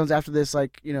Jermaine Jones after this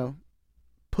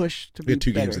push to be We had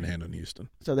 2 better. games in hand on Houston.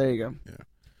 So there you go. Yeah,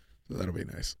 so that'll be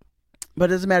nice. But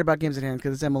it doesn't matter about games in hand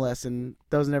because it's MLS and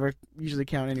those never usually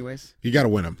count anyways. You got to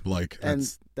win them. Like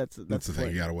That's the thing.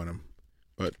 point. You got to win them.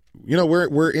 But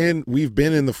we've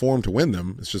been in the form to win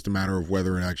them. It's just a matter of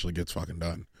whether it actually gets fucking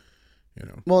done.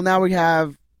 Well, now we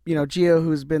have Gio,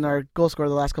 who's been our goal scorer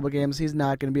the last couple of games. He's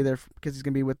not going to be there because he's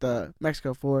going to be with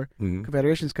Mexico for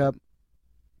Confederations Cup.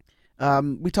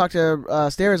 We talked to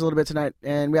Stairs a little bit tonight,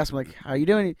 and we asked him how are you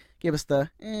doing? He gave us the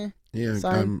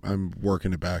sign. I'm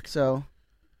working it back. So,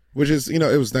 which is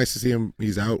it was nice to see him.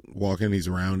 He's out walking. He's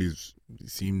around. He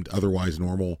seemed otherwise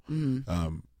normal.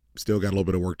 Still got a little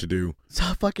bit of work to do. So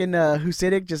fucking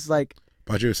Husidic just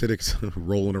Baggio Sidic's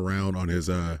rolling around on his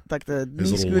like the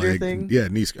his knee little scooter leg. thing. Yeah,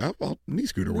 knee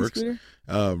scooter works. Scooter?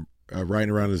 Riding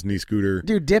around his knee scooter.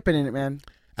 Dude, dipping in it, man.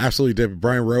 Absolutely dipping.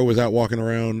 Brian Rowe was out walking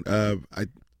around. I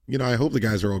hope the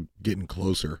guys are all getting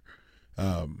closer.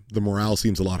 The morale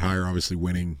seems a lot higher. Obviously,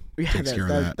 winning takes care of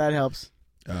that. That helps.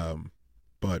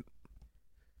 But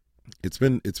it's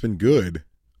been good.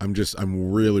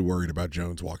 I'm really worried about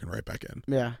Jones walking right back in.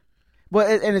 Yeah. Well,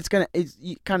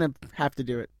 you kind of have to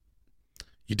do it.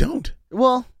 You don't.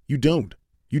 Well, you don't.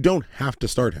 You don't have to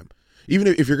start him. Even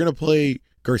if you're going to play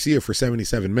Garcia for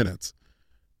 77 minutes,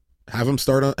 have him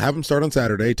start on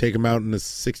Saturday. Take him out in the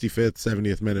 65th,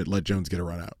 70th minute. Let Jones get a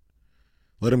run out.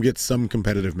 Let him get some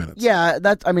competitive minutes. Yeah,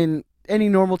 any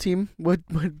normal team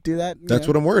would do that. That's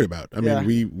what I'm worried about. I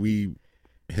mean, we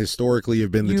historically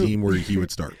have been the team where he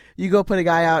would start. You go put a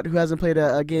guy out who hasn't played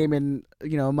a game in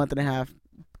a month and a half.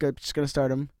 Just gonna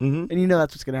start him, and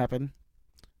that's what's gonna happen.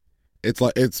 It's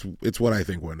what I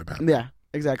think wouldn't have happened. Yeah,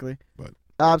 exactly. But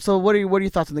so what are your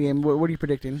thoughts on the game? What are you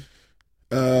predicting?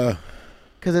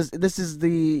 Because this is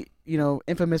the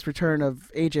infamous return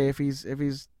of AJ if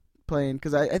he's playing,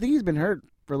 because I think he's been hurt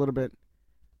for a little bit,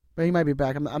 but he might be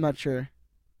back. I'm not sure.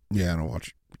 Yeah, I don't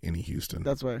watch any Houston.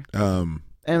 That's why.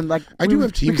 And I do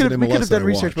have teams in MLS. We could have done that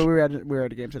research, I watch. but we were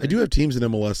at a game today. I do have teams in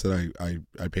MLS that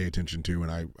I pay attention to,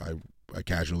 and I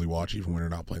casually watch even when they're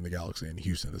not playing the Galaxy, and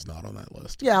Houston is not on that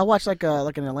list. Yeah, I'll watch like an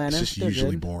Atlanta. It's just They're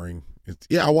usually good. boring.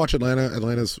 I'll watch Atlanta.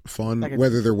 Atlanta's fun.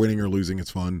 Whether they're winning or losing,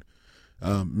 it's fun.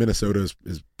 Minnesota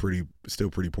is still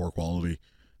pretty poor quality.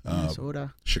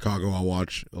 Minnesota. Chicago, I'll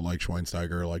watch. I like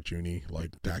Schweinsteiger, I like Juni, I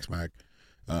like Dax Mack.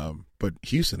 But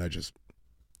Houston,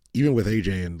 even with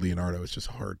AJ and Leonardo, it's just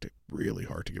really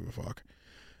hard to give a fuck.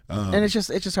 And it's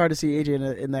just hard to see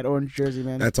AJ in that orange jersey,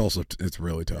 man. That's also it's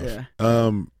really tough. Yeah.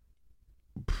 1-1.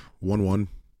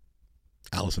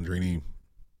 Alessandrini,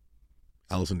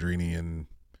 and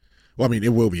it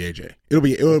will be AJ.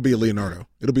 It'll be Leonardo.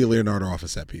 It'll be Leonardo off a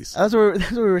set piece. That's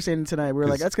what we were saying tonight. We were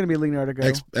like, that's gonna be Leonardo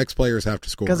go. Ex players have to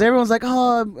score because everyone's like,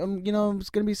 it's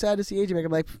gonna be sad to see AJ back.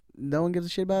 I'm like, no one gives a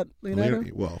shit about Leonardo.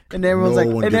 And everyone's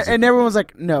everyone's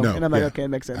like, no. And I'm like, okay, it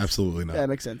makes sense. Absolutely not. Yeah, it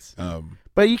makes sense.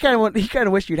 But you kind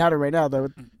of wish you'd had him right now though,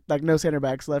 with like no center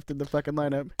backs left in the fucking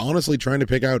lineup. Honestly, trying to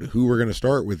pick out who we're gonna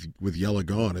start with Yella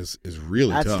gone is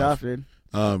really tough. That's tough, dude.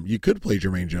 You could play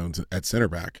Jermaine Jones at center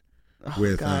back.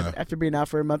 Oh, God. After being out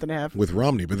for a month and a half with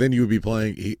Romney, but then you would be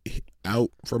playing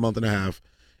out for a month and a half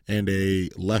and a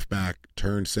left back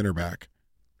turned center back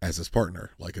as his partner.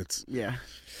 Like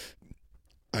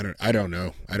I don't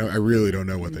know. I really don't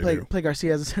know what they do. Play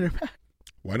Garcia as a center back.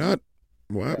 Why not?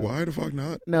 Why the fuck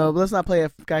not? No, but let's not play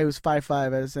a guy who's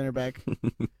 5'5" as a center back.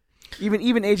 even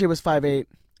AJ was 5'8".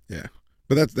 Yeah,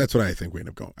 but that's what I think we end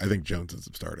up going. I think Jones ends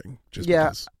up starting just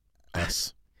because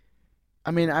us.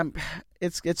 I mean,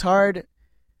 it's hard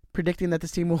predicting that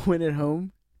this team will win at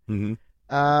home. Mm-hmm.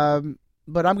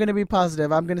 But I'm gonna be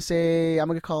positive. I'm gonna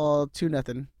call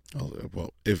 2-0. Oh,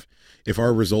 well, if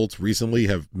our results recently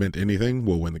have meant anything,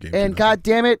 we'll win the game. And 2-0. God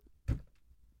damn it,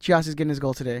 Giassi's getting his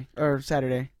goal today or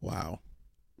Saturday. Wow.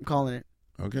 I'm calling it.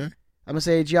 Okay. I'm gonna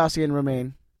say Giassi and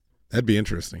Romain. That'd be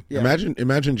interesting. Yeah.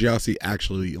 Imagine Giassi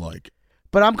actually like.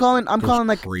 But I'm calling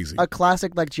like crazy. a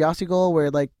classic like Giassi goal where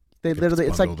like they literally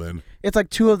it's like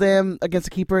two of them against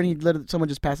the keeper and someone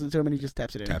just passes it to him and he just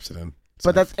taps it in.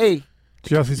 But that's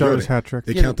Giassi's artist hat trick.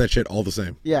 They count that shit all the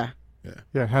same. Yeah.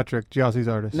 Yeah, hat trick. Giassi's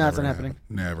artist. No, it's not happening.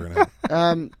 Never gonna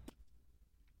happen.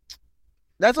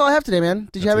 That's all I have today, man.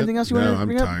 Did you have anything else you want to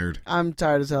bring up? I'm tired. I'm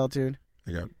tired as hell, dude.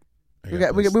 We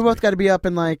We both got to be up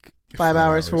in like 5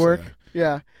 hours for work.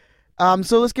 Yeah.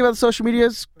 So let's give out the social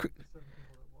medias.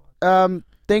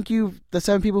 Thank you, the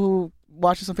 7 people who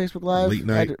watched us on Facebook Live. Late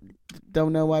night.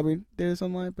 Don't know why we did this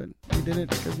on live, but we did it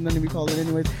because none of you called it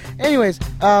anyways.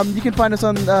 You can find us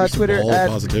on Twitter all at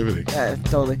positivity.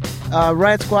 Totally.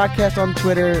 Riot Squadcast on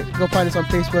Twitter. Go find us on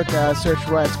Facebook. Search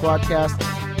Riot Squadcast.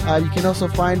 You can also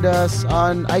find us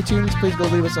on iTunes. Please go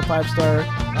leave us a 5-star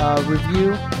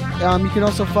review. You can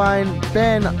also find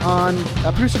Ben on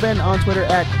producer Ben on Twitter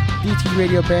at DT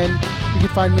Radio Ben. You can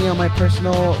find me on my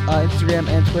personal Instagram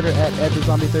and Twitter at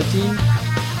EdTheZombie13.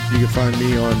 You can find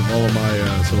me on all of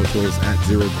my socials at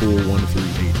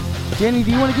ZeroCool138. Danny, do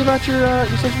you want to give out your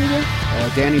social media?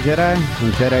 Danny Jedi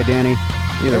and Jedi Danny,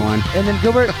 either one. And then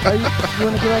Gilbert, you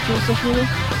want to give out your social media?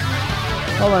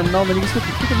 Hold on, Melvin, you can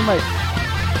speak in the mic.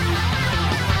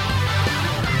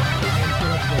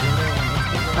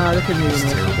 They couldn't hear you.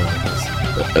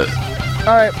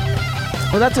 All right.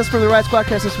 Well, that's us for the Riot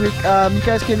Squadcast this week. You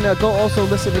guys can go also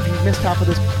listen if you missed half of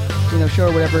this, show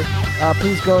or whatever.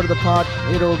 Please go to the pod.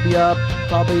 It'll be up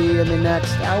probably in the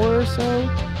next hour or so.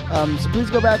 So please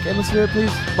go back and listen to it.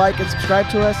 Please like and subscribe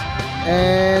to us.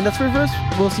 And that's it for us.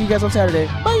 We'll see you guys on Saturday.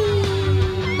 Bye.